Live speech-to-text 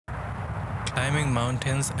Climbing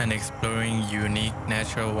mountains and exploring unique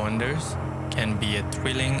natural wonders can be a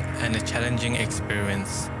thrilling and a challenging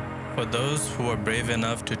experience. For those who are brave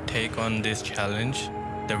enough to take on this challenge,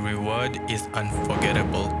 the reward is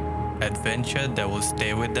unforgettable. Adventure that will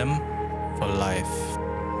stay with them for life.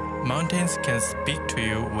 Mountains can speak to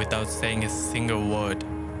you without saying a single word.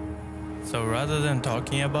 So rather than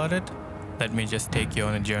talking about it, let me just take you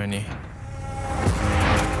on a journey.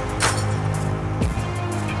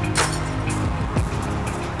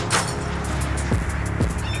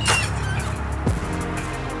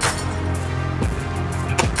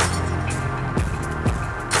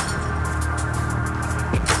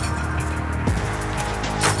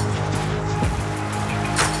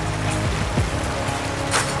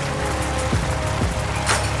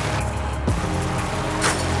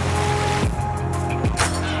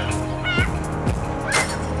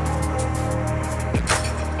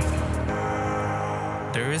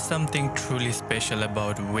 There is something truly special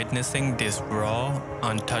about witnessing these raw,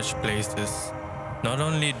 untouched places. Not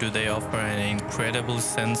only do they offer an incredible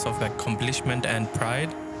sense of accomplishment and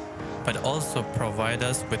pride, but also provide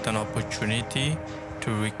us with an opportunity to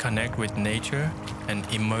reconnect with nature and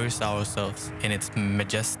immerse ourselves in its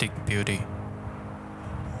majestic beauty.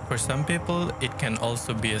 For some people, it can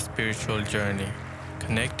also be a spiritual journey,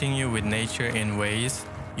 connecting you with nature in ways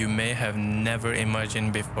you may have never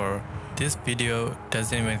imagined before. This video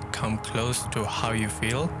doesn't even come close to how you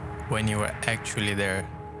feel when you are actually there.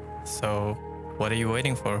 So what are you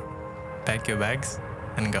waiting for? Pack your bags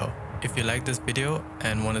and go. If you like this video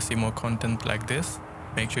and want to see more content like this,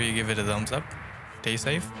 make sure you give it a thumbs up. Stay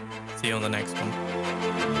safe. See you on the next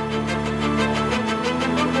one.